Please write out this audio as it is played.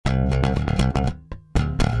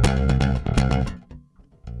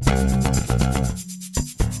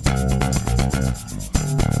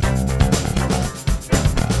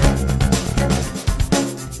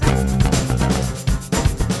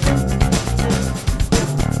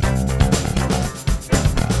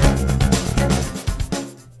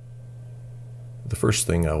first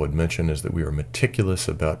thing I would mention is that we are meticulous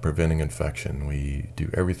about preventing infection. We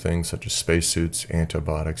do everything such as spacesuits,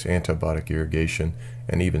 antibiotics, antibiotic irrigation,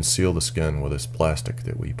 and even seal the skin with this plastic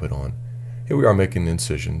that we put on. Here we are making the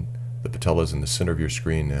incision. The patella is in the center of your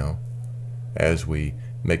screen now. As we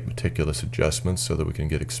make meticulous adjustments so that we can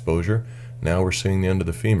get exposure, now we're seeing the end of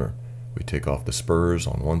the femur. We take off the spurs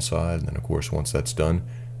on one side, and then of course once that's done,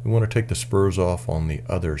 we want to take the spurs off on the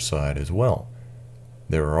other side as well.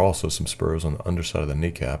 There are also some spurs on the underside of the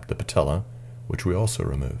kneecap, the patella, which we also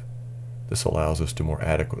remove. This allows us to more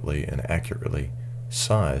adequately and accurately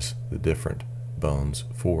size the different bones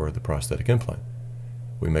for the prosthetic implant.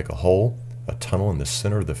 We make a hole, a tunnel in the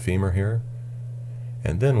center of the femur here,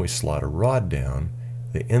 and then we slide a rod down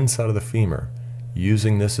the inside of the femur.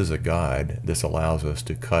 Using this as a guide, this allows us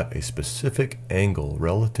to cut a specific angle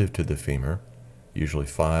relative to the femur, usually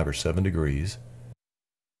 5 or 7 degrees.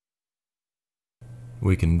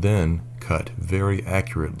 We can then cut very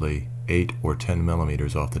accurately 8 or 10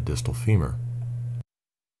 millimeters off the distal femur.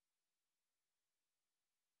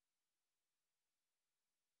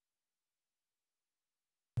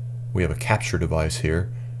 We have a capture device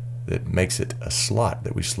here that makes it a slot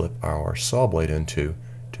that we slip our saw blade into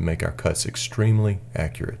to make our cuts extremely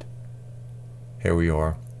accurate. Here we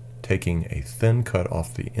are taking a thin cut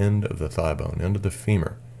off the end of the thigh bone, end of the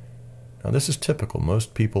femur. Now this is typical.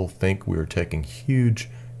 Most people think we're taking huge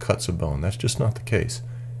cuts of bone. That's just not the case.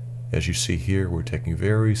 As you see here, we're taking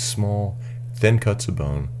very small, thin cuts of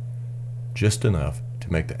bone, just enough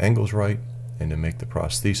to make the angles right and to make the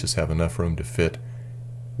prosthesis have enough room to fit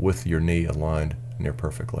with your knee aligned near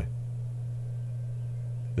perfectly.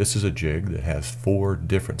 This is a jig that has 4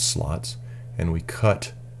 different slots, and we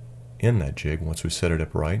cut in that jig once we set it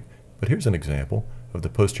up right. But here's an example of the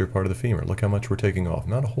posterior part of the femur. Look how much we're taking off.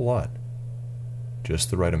 Not a whole lot.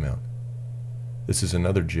 Just the right amount. This is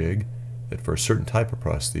another jig that for a certain type of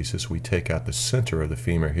prosthesis we take out the center of the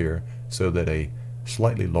femur here so that a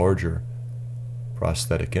slightly larger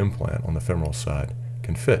prosthetic implant on the femoral side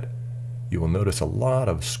can fit. You will notice a lot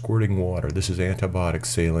of squirting water. This is antibiotic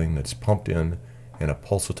saline that's pumped in a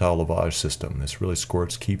pulsatile lavage system. This really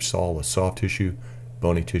squirts, keeps all the soft tissue,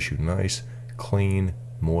 bony tissue nice, clean,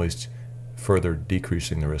 moist, further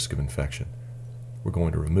decreasing the risk of infection. We're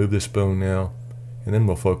going to remove this bone now, and then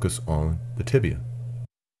we'll focus on the tibia.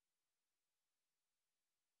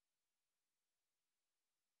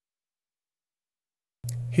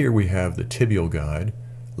 Here we have the tibial guide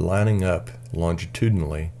lining up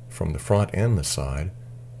longitudinally from the front and the side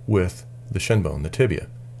with the shin bone, the tibia.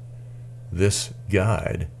 This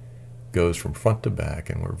guide goes from front to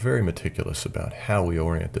back, and we're very meticulous about how we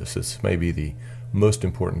orient this. This may be the most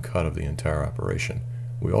important cut of the entire operation.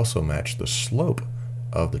 We also match the slope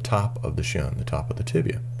of the top of the shin, the top of the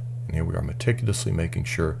tibia. And here we are meticulously making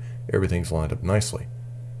sure everything's lined up nicely.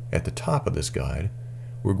 At the top of this guide,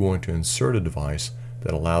 we're going to insert a device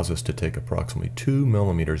that allows us to take approximately 2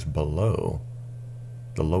 millimeters below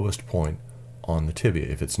the lowest point on the tibia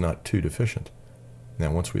if it's not too deficient.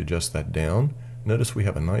 Now once we adjust that down, notice we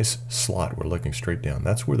have a nice slot. We're looking straight down.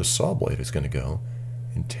 That's where the saw blade is going to go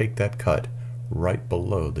and take that cut right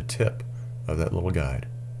below the tip of that little guide.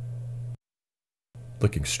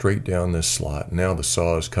 Looking straight down this slot, now the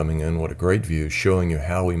saw is coming in. What a great view, showing you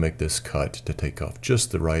how we make this cut to take off just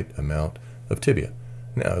the right amount of tibia.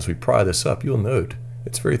 Now as we pry this up, you'll note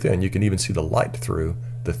it's very thin. You can even see the light through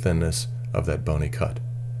the thinness of that bony cut.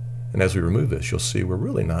 And as we remove this, you'll see we're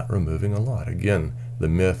really not removing a lot. Again, the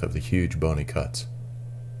myth of the huge bony cuts.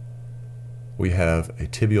 We have a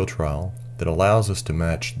tibial trowel that allows us to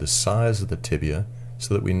match the size of the tibia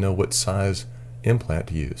so that we know what size implant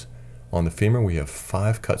to use. On the femur we have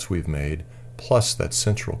 5 cuts we've made plus that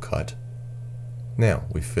central cut. Now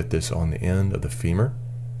we fit this on the end of the femur,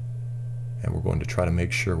 and we're going to try to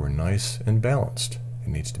make sure we're nice and balanced. It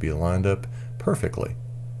needs to be lined up perfectly.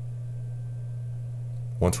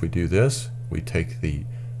 Once we do this, we take the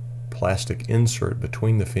plastic insert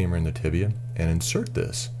between the femur and the tibia and insert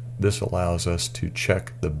this. This allows us to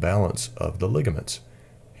check the balance of the ligaments.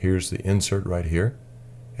 Here's the insert right here.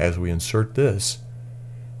 As we insert this,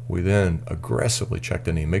 we then aggressively check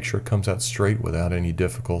the knee. Make sure it comes out straight without any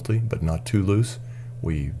difficulty, but not too loose.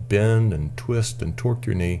 We bend and twist and torque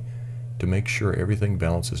your knee to make sure everything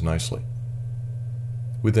balances nicely.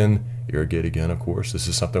 We then irrigate again, of course. This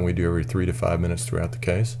is something we do every 3 to 5 minutes throughout the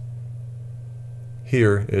case.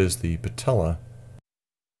 Here is the patella.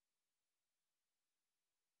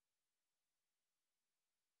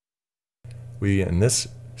 We, in this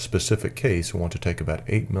specific case, want to take about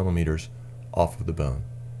 8 millimeters off of the bone.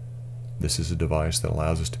 This is a device that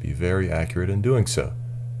allows us to be very accurate in doing so.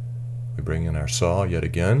 We bring in our saw yet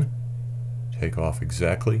again, take off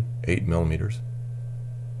exactly 8 millimeters.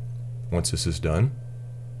 Once this is done,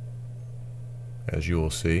 as you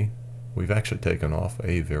will see, we've actually taken off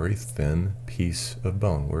a very thin piece of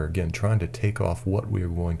bone. We're again trying to take off what we are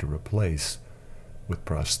going to replace with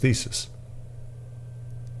prosthesis.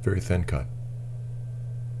 Very thin cut.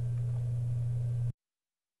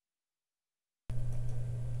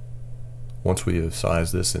 Once we have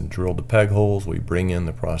sized this and drilled the peg holes, we bring in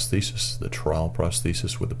the prosthesis, the trial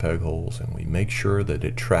prosthesis with the peg holes, and we make sure that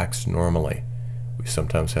it tracks normally. We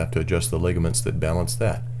sometimes have to adjust the ligaments that balance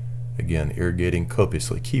that. Again, irrigating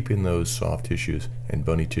copiously, keeping those soft tissues and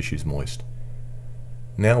bony tissues moist.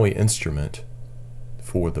 Now we instrument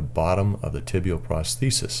for the bottom of the tibial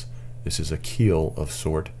prosthesis. This is a keel of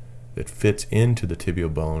sort that fits into the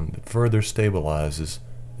tibial bone that further stabilizes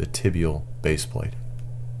the tibial base plate.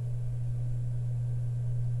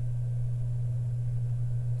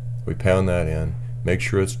 We pound that in, make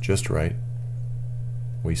sure it's just right.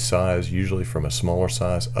 We size usually from a smaller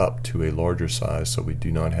size up to a larger size so we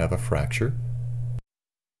do not have a fracture.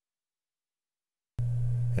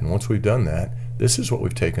 And once we've done that, this is what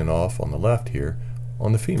we've taken off on the left here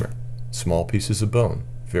on the femur. Small pieces of bone,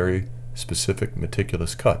 very specific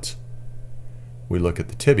meticulous cuts. We look at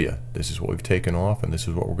the tibia. This is what we've taken off and this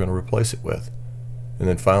is what we're going to replace it with. And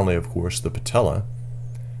then finally, of course, the patella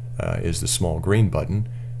is the small green button,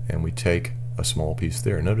 and we take a small piece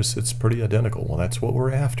there. Notice it's pretty identical. Well, that's what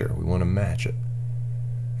we're after. We want to match it.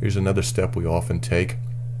 Here's another step we often take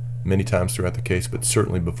many times throughout the case, but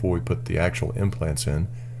certainly before we put the actual implants in,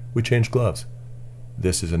 we change gloves.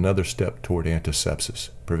 This is another step toward antisepsis,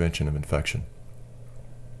 prevention of infection.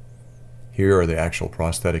 Here are the actual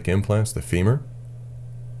prosthetic implants, the femur,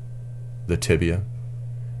 the tibia,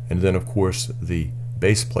 and then of course the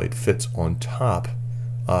base plate fits on top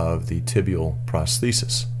of the tibial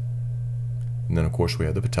prosthesis. And then of course we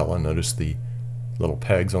have the patella. Notice the little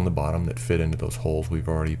pegs on the bottom that fit into those holes we've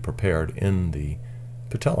already prepared in the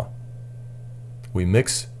patella. We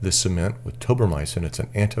mix this cement with tobramycin. It's an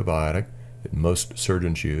antibiotic that most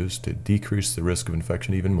surgeons use to decrease the risk of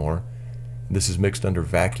infection even more. This is mixed under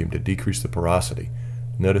vacuum to decrease the porosity.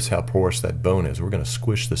 Notice how porous that bone is. We're going to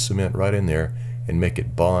squish the cement right in there and make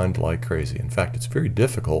it bond like crazy. In fact, it's very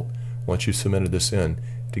difficult once you've cemented this in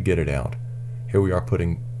to get it out. Here we are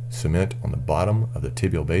putting cement on the bottom of the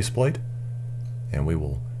tibial base plate, and we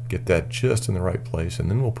will get that just in the right place,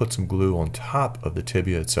 and then we'll put some glue on top of the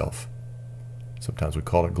tibia itself. Sometimes we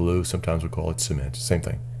call it glue, sometimes we call it cement, same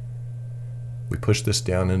thing. We push this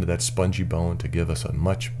down into that spongy bone to give us a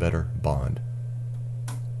much better bond.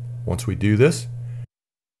 Once we do this,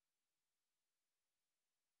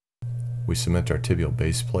 we cement our tibial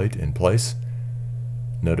base plate in place.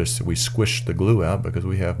 Notice that we squish the glue out because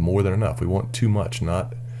we have more than enough. We want too much,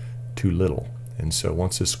 not too little. And so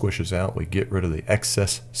once this squishes out, we get rid of the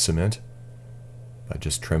excess cement by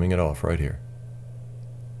just trimming it off right here.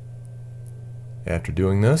 After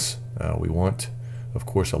doing this, we want, of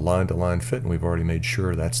course, a line-to-line fit, and we've already made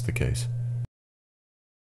sure that's the case.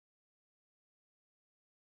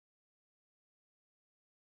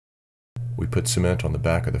 We put cement on the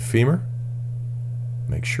back of the femur,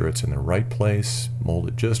 make sure it's in the right place, mold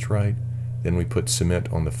it just right. Then we put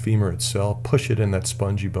cement on the femur itself, push it in that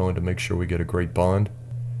spongy bone to make sure we get a great bond.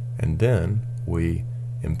 And then we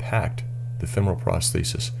impact the femoral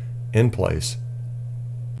prosthesis in place,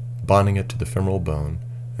 bonding it to the femoral bone,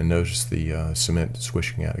 and notice the cement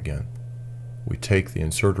swishing out again. We take the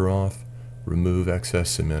inserter off, remove excess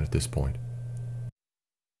cement at this point.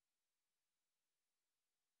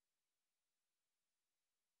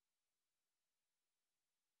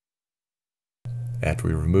 After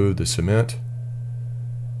we remove the cement,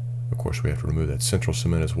 of course we have to remove that central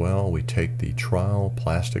cement as well, we take the trial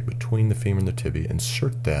plastic between the femur and the tibia,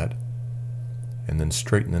 insert that, and then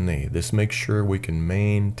straighten the knee. This makes sure we can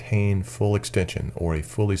maintain full extension or a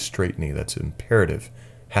fully straight knee. That's imperative.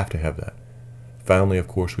 Have to have that. Finally, of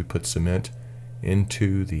course, we put cement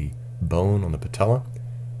into the bone on the patella,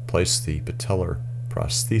 place the patellar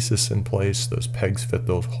prosthesis in place. Those pegs fit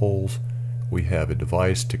those holes. We have a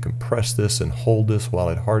device to compress this and hold this while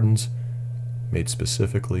it hardens, made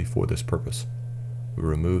specifically for this purpose. We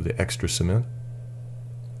remove the extra cement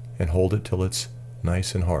and hold it till it's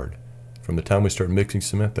nice and hard. From the time we start mixing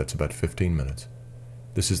cement, that's about 15 minutes.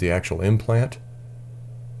 This is the actual implant,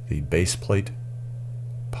 the base plate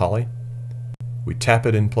poly. We tap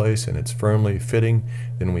it in place and it's firmly fitting.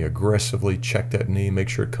 Then we aggressively check that knee, make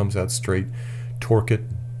sure it comes out straight, torque it,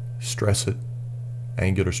 stress it,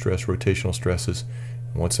 angular stress, rotational stresses.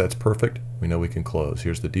 And once that's perfect, we know we can close.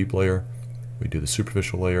 Here's the deep layer. We do the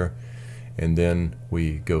superficial layer. And then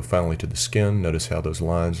we go finally to the skin. Notice how those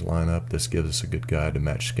lines line up. This gives us a good guide to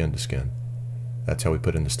match skin to skin. That's how we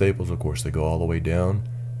put in the staples. Of course, they go all the way down.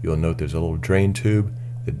 You'll note there's a little drain tube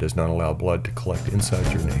that does not allow blood to collect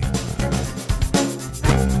inside your knee.